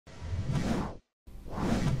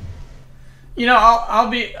You know, I'll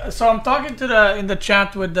be. So I'm talking to the in the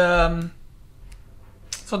chat with the.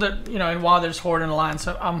 So that you know, in WoW there's Horde and Alliance.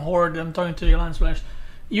 I'm Horde. I'm talking to the Alliance players.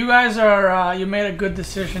 You guys are. You made a good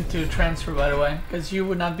decision to transfer, by the way, because you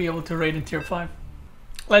would not be able to raid in tier 5.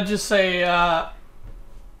 Let's just say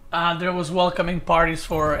there was welcoming parties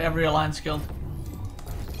for every Alliance guild.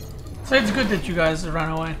 So it's good that you guys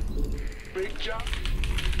ran away. Big job.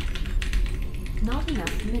 Not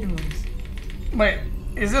enough minerals. Wait,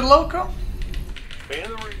 is it Lowko?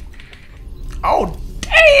 Banner. Oh,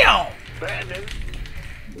 damn! Banner.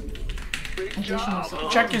 Big Additional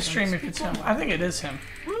job. Check his stream if it's him. I think it is him.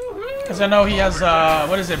 Because I know he has,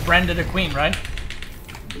 what is it, Branded the Queen, right?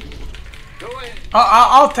 Go ahead.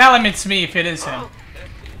 I'll tell him it's me if it is him.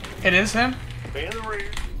 It is him? Banner.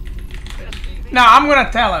 No, I'm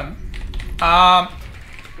gonna tell him.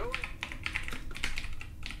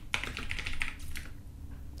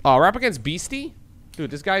 Oh, we're up against Beastyqt? Dude,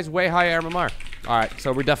 this guy's way higher MMR. Alright,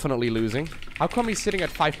 so we're definitely losing. How come he's sitting at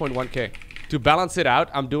 5.1k? To balance it out,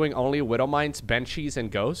 I'm doing only Widow Mines, Banshees, and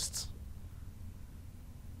Ghosts.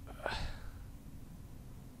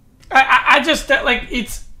 I just, like,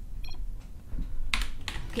 it's...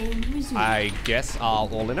 Game resumed. I guess I'll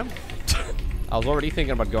all in him. I was already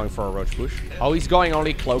thinking about going for a Roach Push. Oh, he's going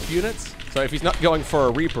only Cloak units? So if he's not going for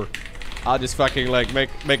a Reaper, I'll just fucking, like,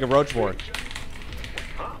 make a Roach Board.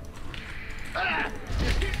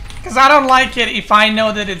 Because I don't like it if I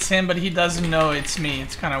know that it's him, but he doesn't know it's me.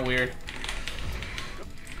 It's kind of weird.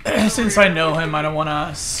 Since I know him, I don't want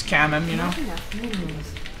to scam him, you know? Not enough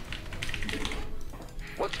minerals.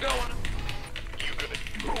 What's going on? You gonna...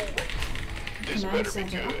 This Command better be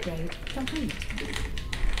center good. upgrade complete.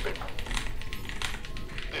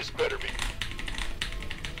 This better be...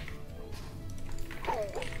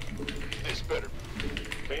 This better be...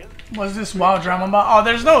 Was this WoW drama about? Oh,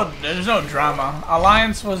 there's no drama.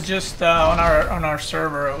 Alliance was just on our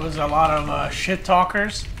server. It was a lot of shit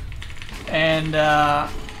talkers, and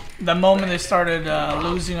the moment they started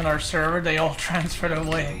losing on our server, they all transferred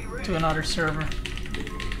away to another server.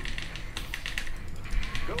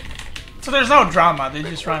 So there's no drama. They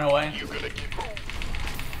just ran away. You gonna get...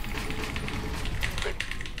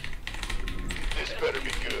 This better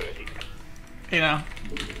be good. You know.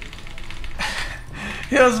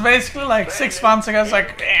 It was basically like 6 months ago. It's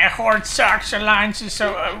like, Horde sucks, Alliance is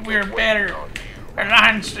so we're better.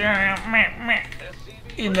 Alliance, meh, meh.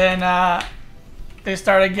 And then they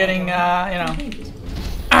started getting, you know,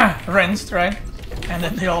 rinsed, right? And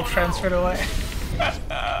then they all transferred away.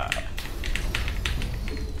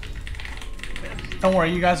 Don't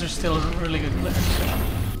worry, you guys are still really good players.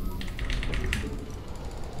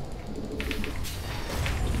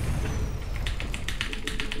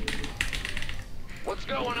 What's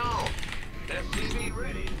going on? SCV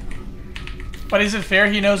ready. But is it fair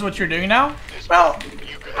he knows what you're doing now? Well,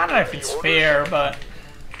 I don't know if it's fair, but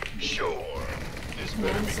Sure. This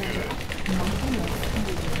better Command be center good. not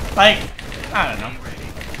enough. like, I don't know.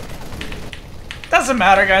 Doesn't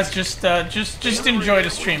matter, guys. Just enjoy the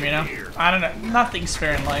stream, you know. I don't know. Nothing's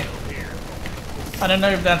fair in life. I don't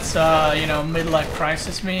know if that's you know, midlife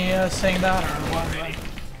crisis me saying that or what.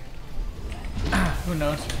 But who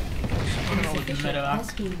knows? I don't know what the mid about.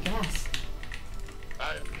 SP gas.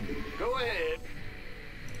 Go ahead.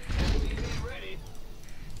 SCV ready.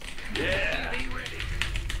 Yeah. SCV ready.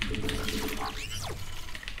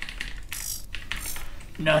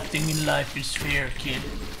 Nothing in life is fair, kid.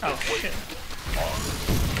 Oh shit.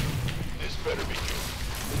 This better be good.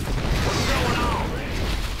 What's going on?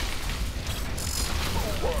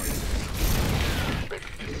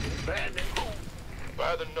 Bandit.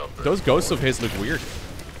 By the number. Those ghosts of his look weird.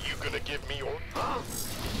 You gonna give me your...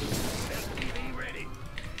 SCV ready.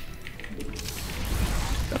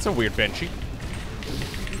 That's a weird Banshee.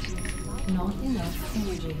 Not enough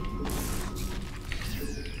energy.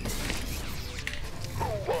 Who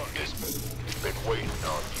won this? Been waiting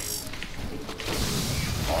on you.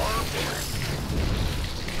 Armed.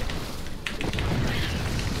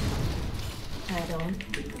 Add-on.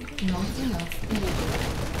 Not enough energy.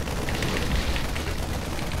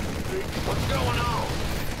 What's going on?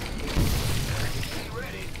 SCV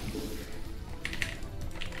ready.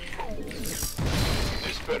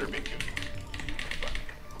 This better be good.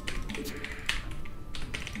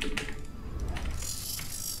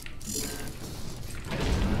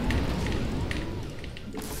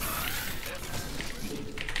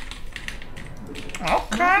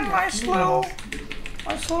 Okay, nice little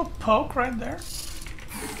poke right there.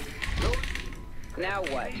 Now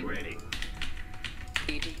what? Ready.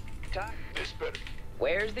 ET talk? This better.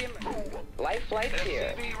 Where's the life flight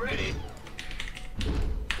here? SCV ready.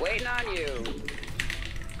 Waiting on you.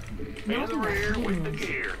 In Not the enough rear with the minerals.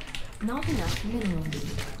 gear. Not enough minerals.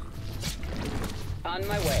 On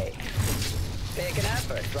my way. Picking up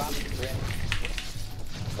or dropping ready.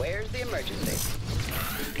 Where's the emergency?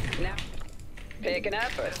 Now. Picking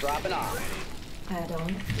up or dropping off.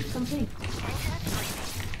 Add-on complete.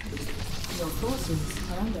 Your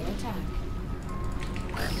forces are under attack.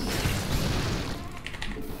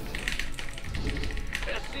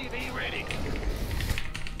 SCV ready.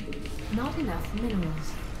 Not enough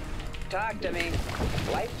minerals. Talk to me.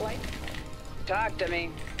 Life flight. Talk to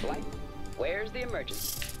me. Life. Where's the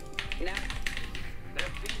emergency? Now.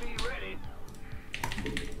 SCV ready.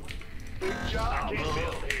 Good job. I can't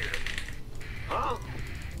build here. Huh?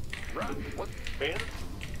 Right. What? Ben?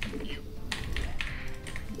 You.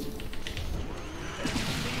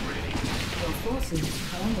 Your forces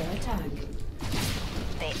are under attack.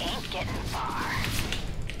 They ain't getting far.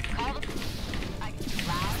 Call the...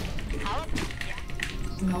 Loud. Call it...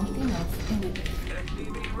 Not enough energy.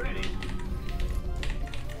 SCV ready.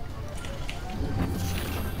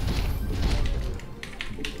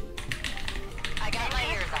 I got my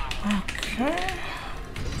ears on. Okay.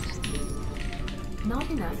 Not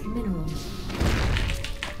enough minerals.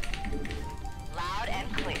 Loud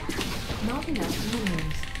and clear. Not enough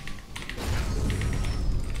minerals.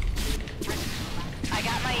 I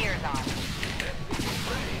got my ears on.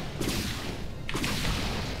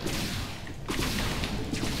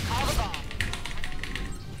 Call the ball.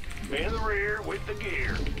 In the rear with the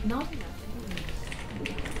gear. Not enough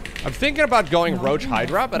minerals. I'm thinking about going Roach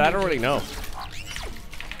Hydra, but I don't really know.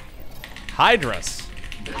 Hydras.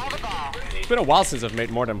 Call the ball. It's been a while since I've made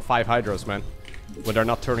more than 5 Hydras, man. When they're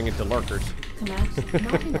not turning into lurkers. Command.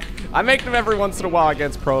 Not enough. I make them every once in a while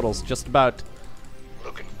against Protals, just about,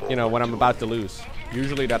 Looking forward. you know, when I'm about to lose.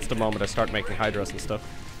 Usually that's the moment I start making Hydras and stuff.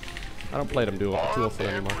 I don't play them too often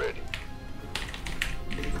anymore. Ready.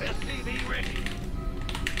 SCV ready.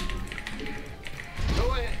 Go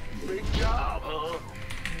ahead. Big job, huh?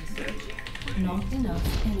 Not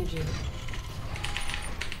enough energy.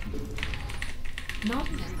 Not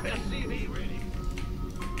enough. SCV ready.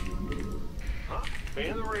 Huh?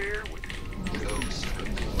 In the rear with Ghost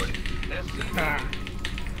reporting. SCV. Ah.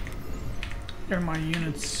 Here are my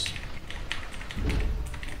units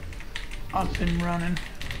up and running.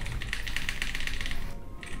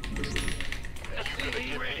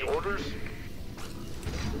 SCV ready. Orders.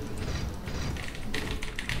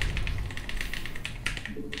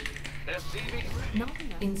 SCV ready. Not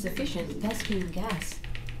enough. Insufficient Vespine gas.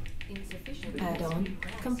 Insufficient add-on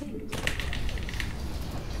complete.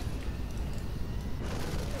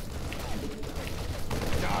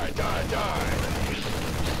 Die, die, die.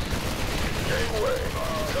 Gateway.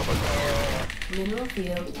 Coming on. Mineral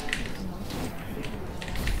field.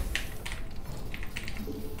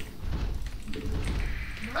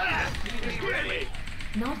 SCV ready.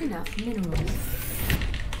 Not enough minerals.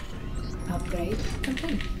 Upgrade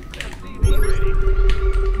complete. SCV ready.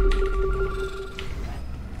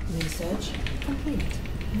 Research complete.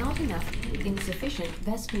 Not enough. Insufficient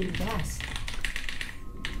Vespine gas.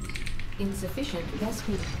 Insufficient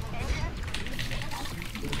Vespine.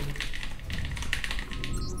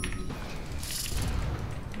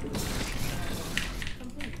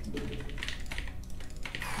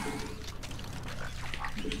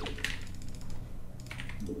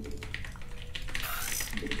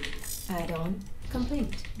 Add-on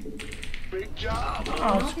complete. Big job.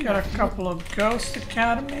 Oh, it's got a couple of ghost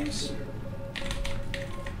academies.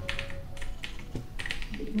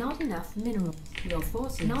 Not enough minerals. Your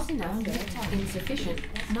forces. Not enough under attack. Insufficient.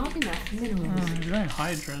 Not enough minerals. I'm doing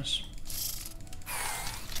hydras.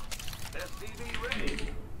 SCV ready.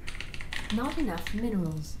 Not enough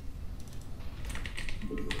minerals.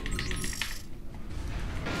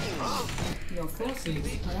 Your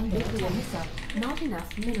forces are under attack. Not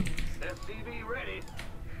enough minerals. SCV ready.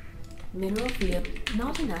 Mineral field.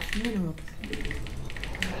 Not enough minerals.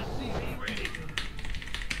 SCV ready.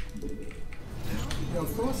 Your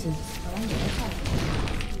forces are under attack.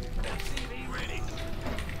 SCV ready.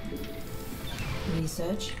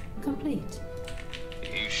 Research complete.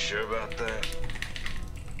 You sure about that?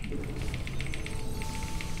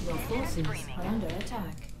 Your forces are under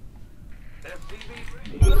attack. SCV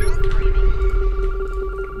ready.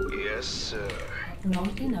 Yes, sir.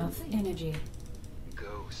 Not enough energy.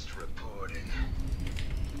 Ghost reporting.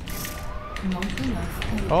 Not enough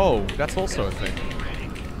energy. Oh, that's also a thing.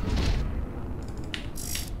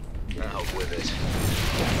 Out with it.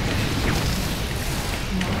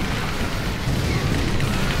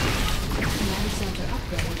 Command center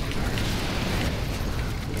upgrade.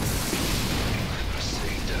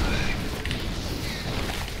 Say die.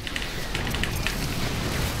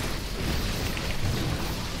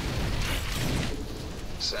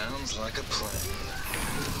 Sounds like a plan.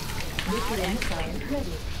 Nuclear missile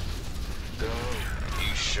ready. Go.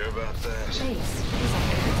 You sure about that? Base is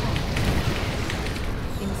under attack.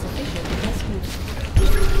 Insufficient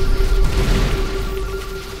rescue.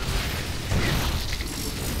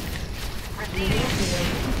 Receiving.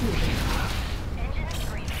 Engine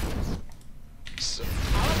screaming. So,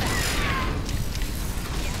 All of that.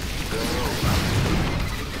 go.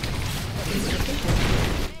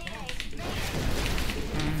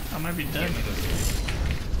 I might be dead.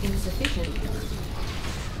 Insufficient.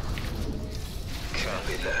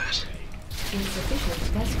 Copy that.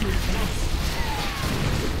 Insufficient rescue gas.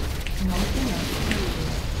 Not enough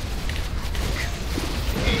energy.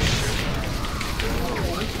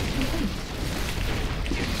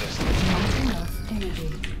 Not enough energy.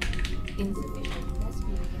 Insufficient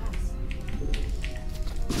rescue gas.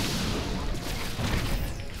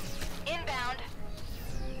 Inbound.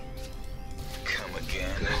 Come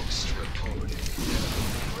again. Ghost reported.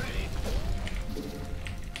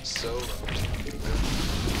 Solo.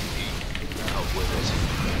 Out with it.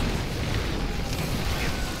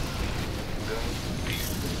 Go.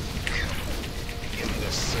 Come. Give me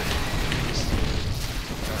the signals.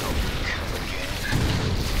 Now, come again.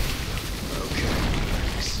 Okay.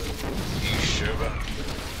 So, you sure about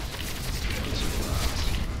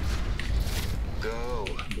Go.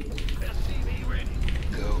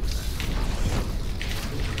 Go.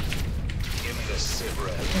 Give me the sit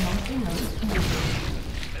rep. Not enough energy.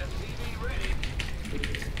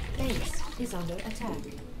 Base is under attack.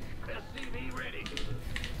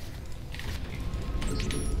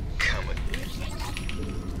 Come again.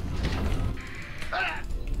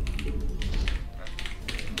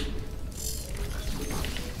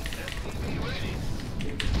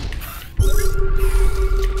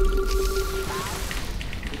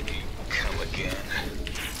 Come again.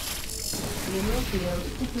 Mineral field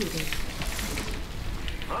depleted.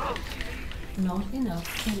 Not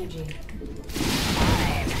enough energy.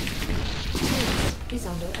 Base is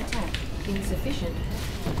under attack. Insufficient.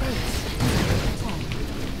 Base is under attack.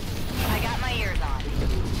 I got my ears on.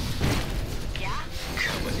 Yeah?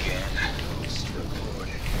 Come again. Ghost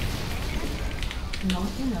reported.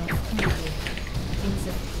 Not enough energy.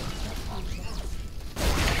 Insufficient.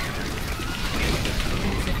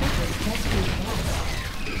 Insufficient rescue gas.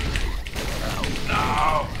 No!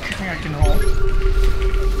 I think I can hold.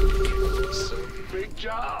 So big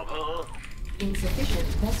job, huh? Insufficient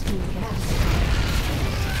rescue gas.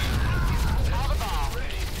 Call the ball.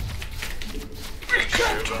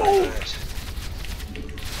 Sure about that?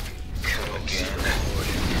 Come again.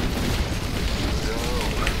 Go.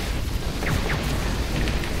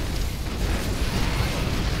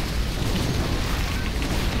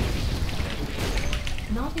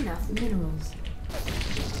 Not enough minerals.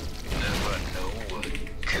 Never know what.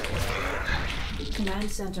 Come again.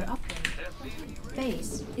 Command center upgrade.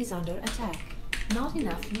 Base is under attack. Not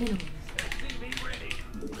enough minerals.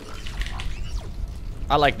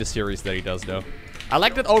 I like the series that he does, though. I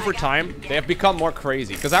like that over time they have become more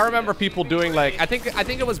crazy. Because I remember people doing like I think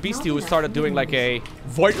it was Beastyqt who started doing like a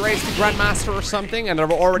Void Race to Grandmaster or something, and there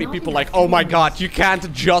were already people like, oh my god, you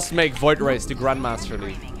can't just make Void Race to Grandmaster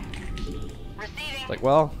League. Receiving. Like,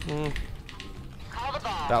 well, Call the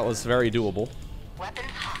ball. that was very doable. Weapons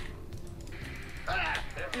hot.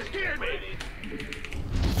 You scared me.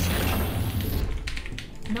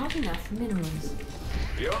 Not enough minerals.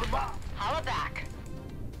 You're the boss. Holla back.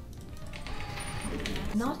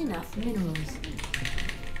 Not enough minerals.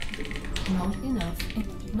 Not enough.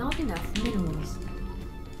 Not enough minerals.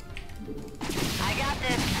 I got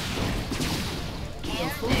this. Your Can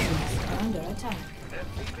do. forces are under attack.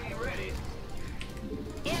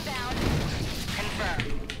 Inbound. Confirm.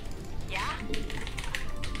 Yeah?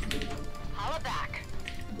 Holla back.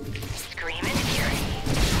 Scream in fury.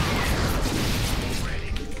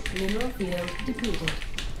 Mineral field depleted.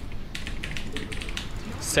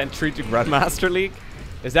 Sentry to Grandmaster League?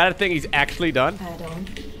 Is that a thing he's actually done? Add-on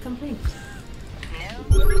complete.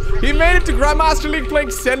 No. He made it to Grandmaster League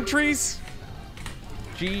playing sentries?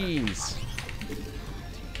 Jeez.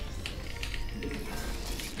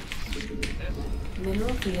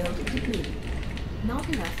 Mineral field depleted. Not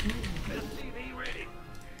enough minerals.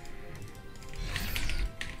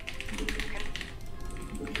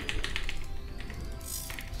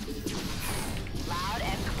 Loud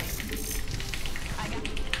and clear. I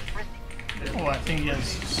got Oh, I think he has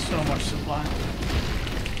so much supply.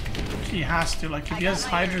 He has to. Like, if he has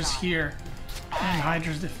Hydras here and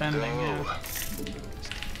Hydras defending, yeah.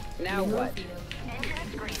 Now Mineral what? field. engine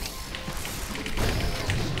screaming.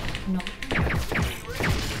 Not.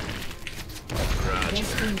 Roger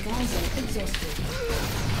Best-in geyser exhausted.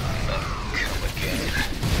 Come again.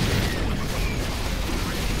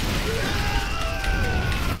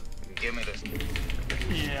 Give me this.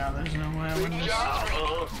 Yeah, there's no way I win Big this. job,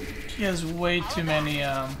 huh? He has way too many, he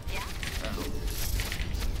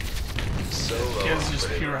Solo. has just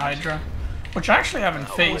pure Hydra. Which I actually haven't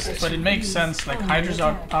faced, but it makes sense, like Hydra's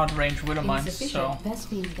outrange Widow Mines, so... Insufficient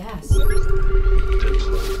Vespene gas. Deploy.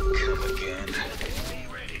 Come again. Be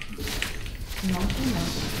ready. Not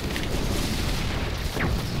enough.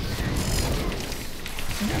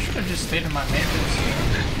 Maybe I should have just stayed in my main base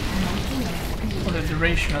Not enough. for the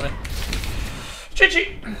duration of it.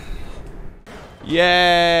 GG!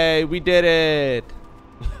 Yay, we did it.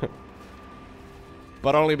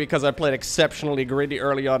 But only because I played exceptionally greedy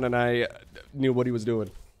early on and I knew what he was doing.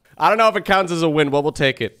 I don't know if it counts as a win, but we'll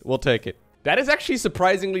take it. We'll take it. That is actually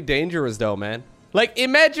surprisingly dangerous though, man. Like,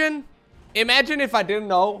 imagine if I didn't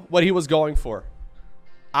know what he was going for.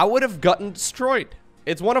 I would have gotten destroyed.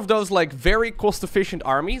 It's one of those like very cost-efficient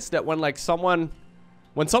armies that when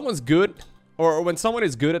someone's good, or when someone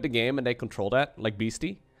is good at the game and they control that, like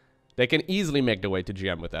Beastyqt, they can easily make their way to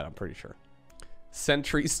GM with that, I'm pretty sure.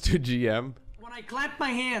 Sentries to GM. When I clap my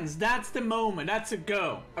hands, that's the moment. That's a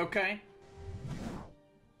go, okay?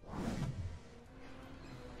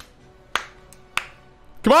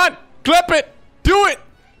 Come on! Clap it! Do it!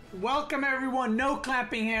 Welcome everyone. No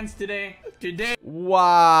clapping hands today.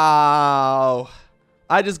 Wow.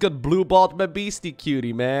 I just got blue balled by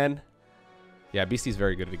Beastyqt, man. Yeah, Beasty's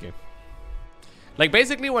very good at the game. Like,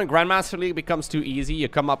 basically, when Grandmaster League becomes too easy, you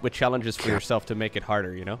come up with challenges for yourself to make it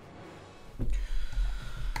harder, you know?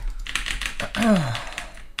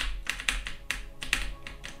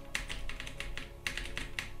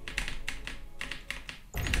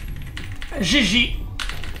 GG.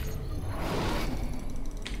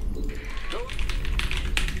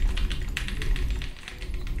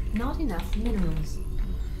 Not enough minerals.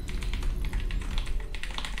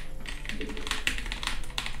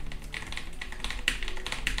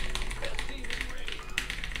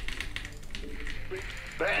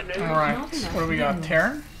 Bad news. Alright, Not enough what do we got? minerals.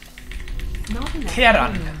 Terran? Not enough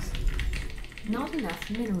Terran. minerals. Not enough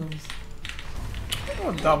minerals.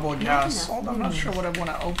 Oh, double gas. enough Although I'm not sure what I want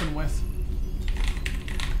to open with.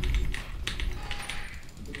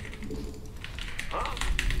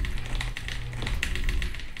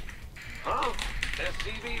 Huh?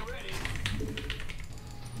 SCV ready.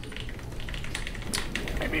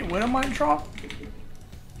 Maybe Widowmine drop?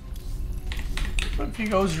 But if he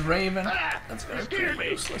goes Raven, that's gonna be pretty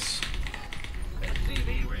useless.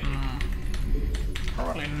 SCV ready. I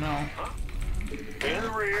don't really know. In the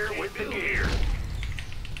rear with the gear.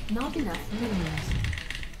 Not enough minerals.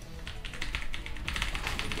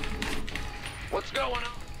 What's going on?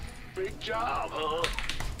 Big job, huh?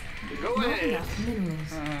 Go Not ahead. enough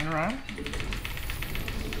minerals. Alright.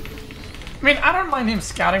 I mean, I don't mind him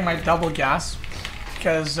scouting my double gas,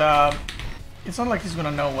 because it's not like he's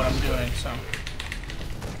gonna know what I'm doing, so.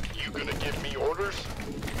 You gonna give me orders?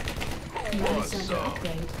 Command What's center up?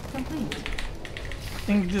 upgrade complete. I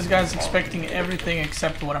think this guy's expecting everything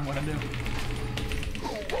except what I'm gonna do.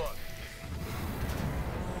 What?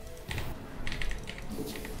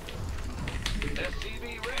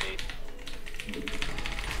 SCV ready.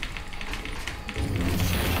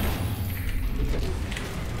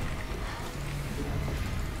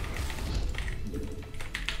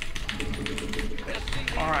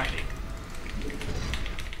 SCV Alright. ready.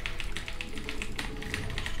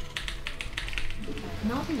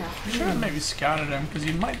 Not enough Should have minerals. maybe scouted him, because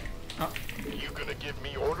he might. Oh, You gonna give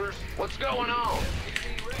me orders? What's going on?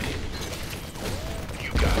 SCV ready.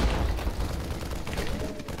 You got it.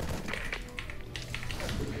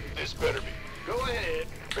 This better be. Go ahead.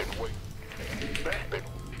 Been waiting. Been.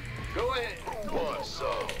 Go ahead. What's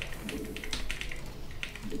up?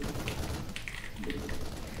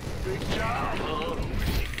 Big job, huh?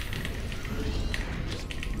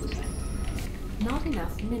 Not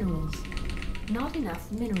enough minerals. Not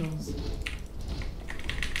enough minerals.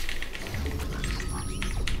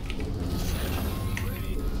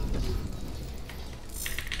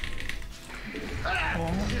 well,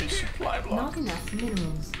 I'm gonna get a supply block. Not enough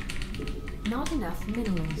minerals. Not enough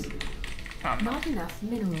minerals. Not enough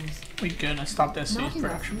minerals. We gonna stop this Not siege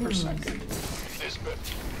enough production for a minerals. second. This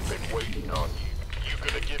been waiting on you. You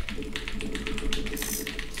gonna give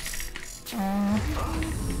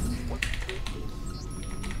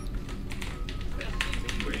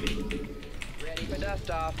Ready for dust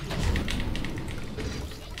off.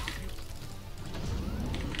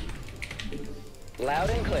 Loud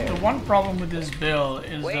and clear. The one problem with this build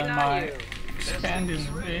is Waiting that on my you. expand is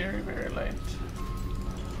very, very late.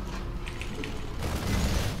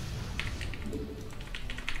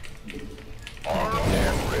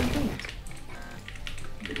 complete.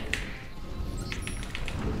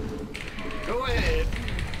 Go ahead.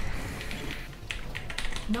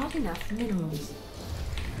 Not enough minerals.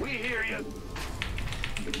 We hear you.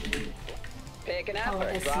 Picking up Our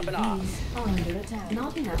or dropping off. SCVs are under attack.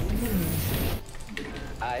 Not enough minerals.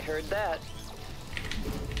 I heard that.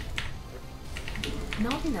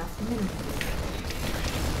 Not enough minerals.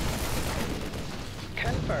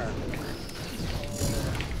 Confirmed.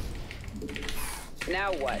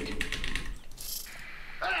 Now what?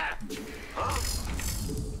 Ah! Huh?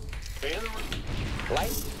 Ben?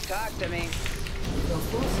 Light, talk to me. Your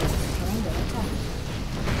forces are under attack.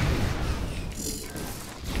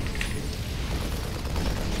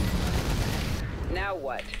 Now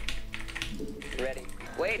what? Ready.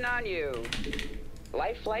 Waiting on you.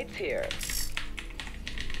 Life flight's here.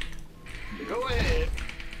 Go ahead.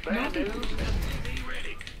 Bad Not news. enough. SCV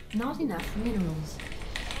ready. Not enough minerals.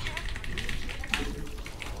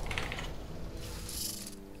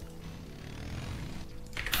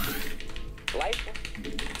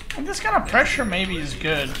 Life. And this kind of pressure maybe is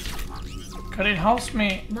good. Cause it helps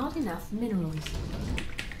me. Not enough minerals.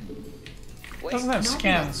 Wait. Doesn't have Not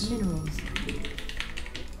scans. enough minerals.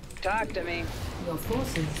 Talk to me. Your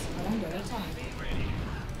forces are under attack.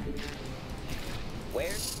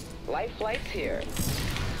 Where? Life flight's here.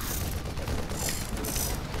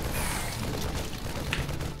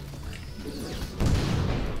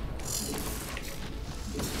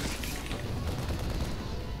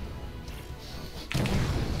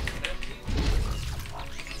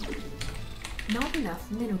 Not enough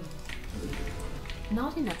minerals.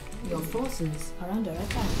 Not enough. Your forces are under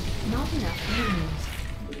attack. Not enough minerals.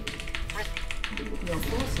 Your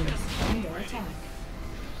forces are under attack.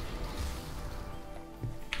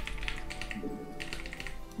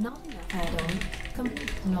 Not enough add-on.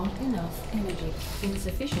 Not enough energy.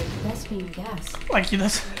 Insufficient Vespine gas. Like he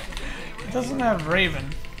doesn't have Raven,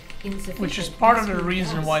 Insufficient which is part of the Vespine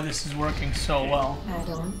reason gas. why this is working so well.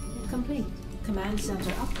 Add-on complete. Command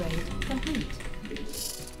center upgrade complete.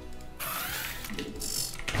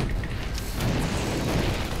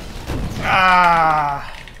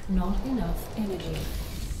 Ah, Not enough energy.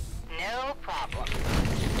 No problem.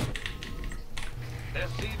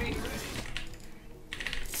 SCV ready.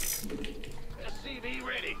 SCV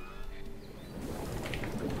ready.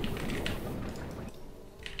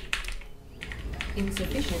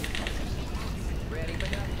 Insufficient. Ready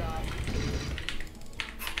for dust-off.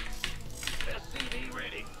 SCV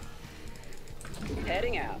ready.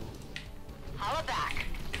 Heading out. Holla back.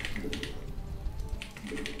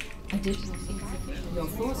 Additional insufficient. Your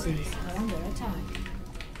forces are under attack.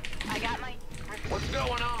 I got my... What's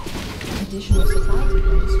going on? Additional supply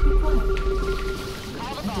depots required.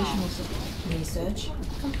 Call the ball. Additional supply. Research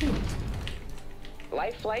complete.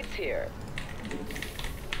 Life flight's here.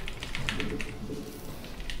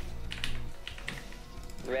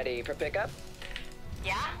 Ready for pickup?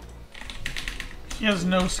 Yeah? he has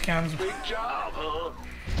no scans. Big job, huh?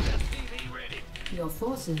 SCV ready. Your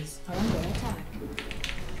forces are under attack.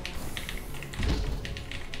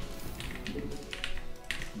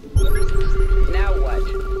 Now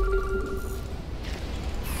what?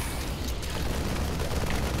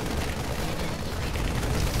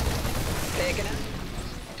 Taking it?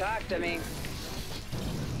 Talk to me.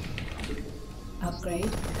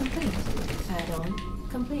 Upgrade complete. Add-on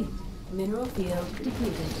complete. Mineral field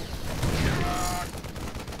depleted.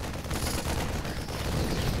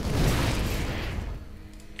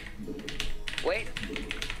 Wait.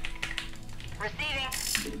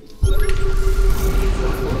 Receiving. Your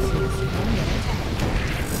forces are under attack.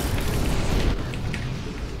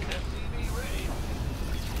 SCV ready.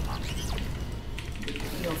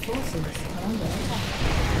 Your forces are under attack.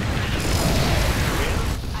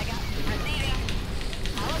 I got receiving.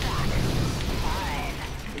 Holla back. Fine.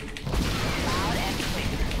 Loud and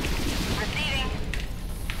clear. Receiving.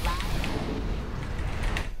 Loud.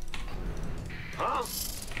 Huh?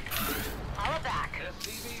 Holla back.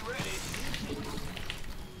 SCV ready.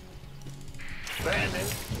 Bad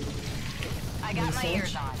news. I got my ears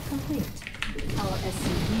Research on. complete. Our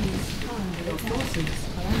SCVs are under your forces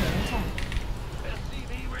are under attack.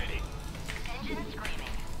 SCV ready. Engine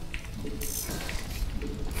screaming.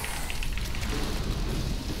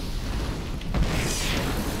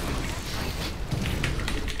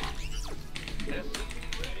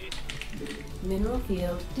 SCV ready. Mineral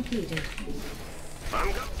field depleted.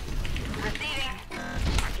 I'm go. Receiving.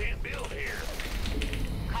 I can't build here.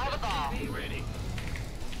 Call the ball. SCV ready.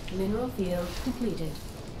 Mineral field depleted.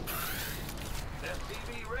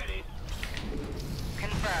 SCV ready.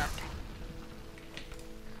 Confirmed.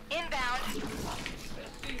 Inbound.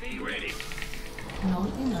 SCV ready.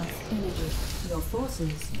 Not enough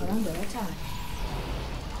forces are under attack.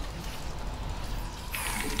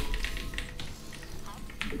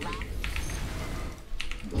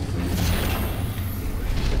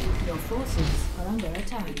 Your forces are under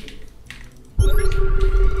attack.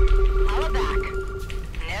 Holla back.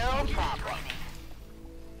 No problem.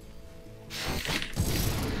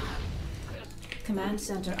 Command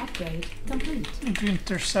center upgrade complete. Need to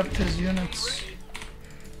intercept his units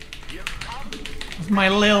with my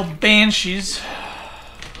little banshees.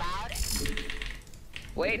 Loud.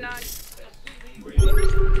 Waiting on.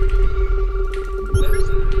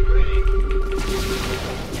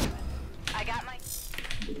 I got my.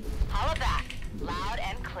 Holla back. Loud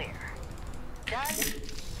and clear. Done.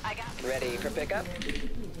 I got. Ready for pickup?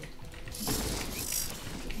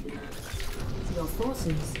 Your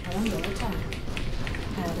forces are under attack.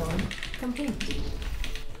 Add-on complete.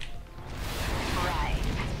 Right.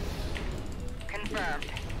 Confirmed.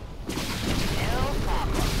 No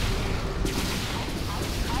problem.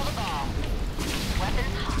 Call the ball.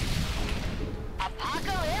 Weapons hot.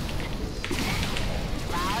 Apocalypse.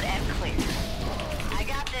 Loud and clear. I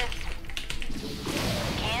got this.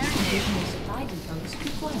 Can do. Additional supply depots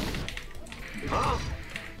required. Huh?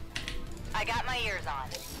 I got my ears on.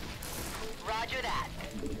 Roger that.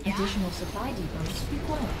 Additional supply depots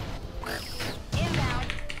required. Inbound.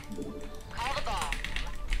 Call the ball.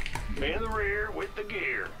 In the rear with the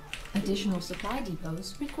gear. Additional supply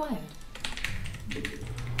depots required.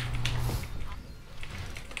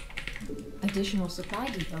 Additional supply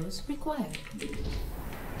depots required.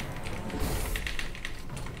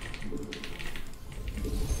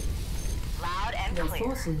 Loud and Your clear.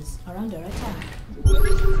 forces are under attack.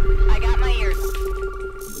 I got my ears.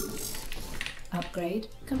 Upgrade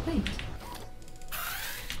complete.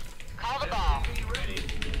 Call the ball.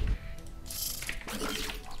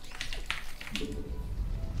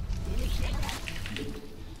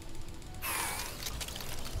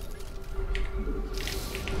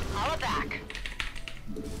 Holla back.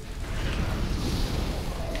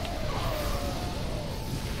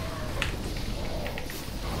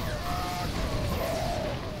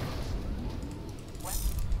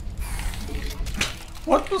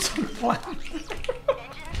 What was the plan?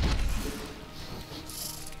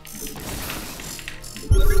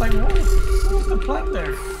 Like, what was the plan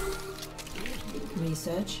there?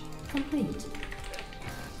 Research complete.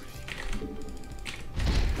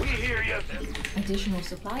 We hear you. Additional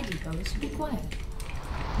supply depots required.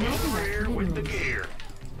 In Not the enough rear with the minerals. gear.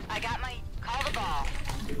 I got my. Call the ball.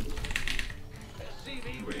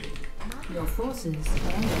 Your forces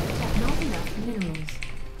are under attack. Not enough minerals.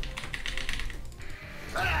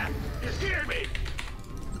 Ah! You scared me!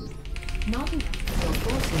 Not enough. Your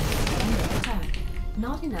forces are under attack.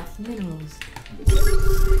 Not enough minerals.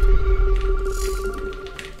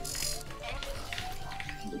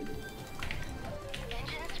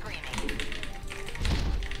 Engine screaming.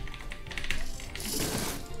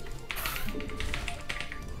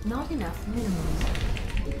 Not enough minerals.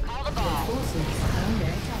 Call the Your ball. forces are under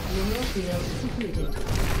attack. Mineral field completed.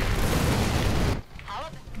 Holla.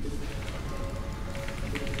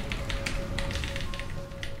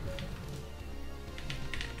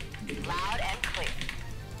 Loud and clear.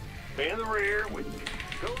 In the rear with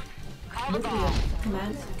go. Call the ball. Nuclear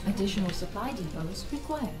command. Additional supply depots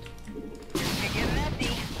required. Could get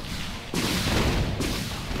messy.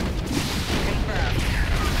 Confirmed.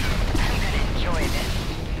 I'm gonna enjoy this.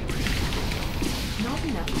 Not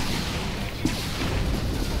enough.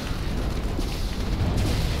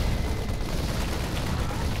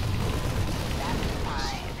 That's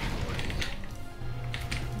fine.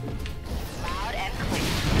 Loud and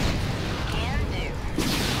clear. Can do.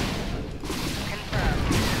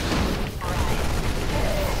 Confirmed. Right.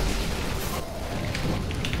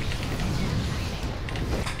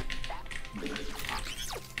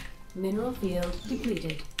 Mineral field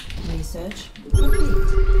depleted. Research complete.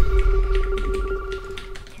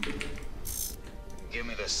 Give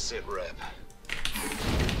me the sit rep.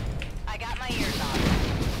 I got my ears on.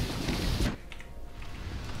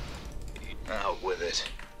 Out with it.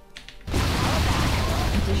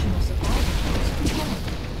 Additional supply depots required.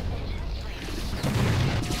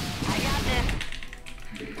 I got this.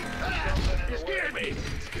 Ah! You scared me!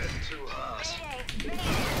 It's getting too hot.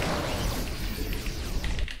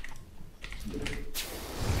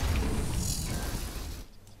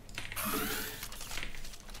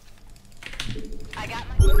 I got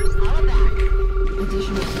my. Holla back.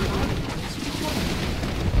 Additional supply depots required.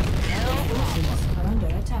 No Forces are under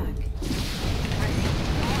attack.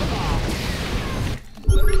 Call the ball.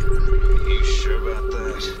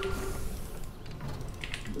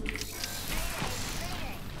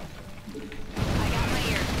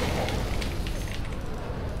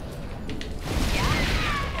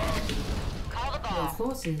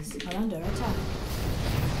 forces are under attack.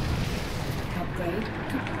 Upgrade.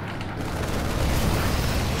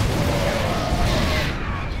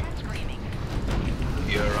 Screaming.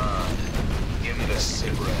 You're on. Give me the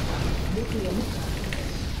sit rep. Nuclear missile.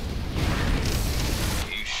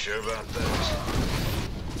 You sure about that?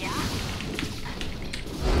 Yeah?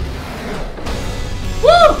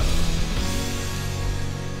 Woo!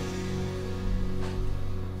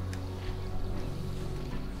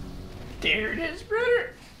 There it is,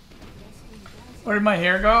 brother. Where did my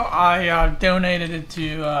hair go? I donated it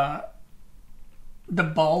to the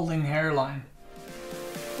balding hairline.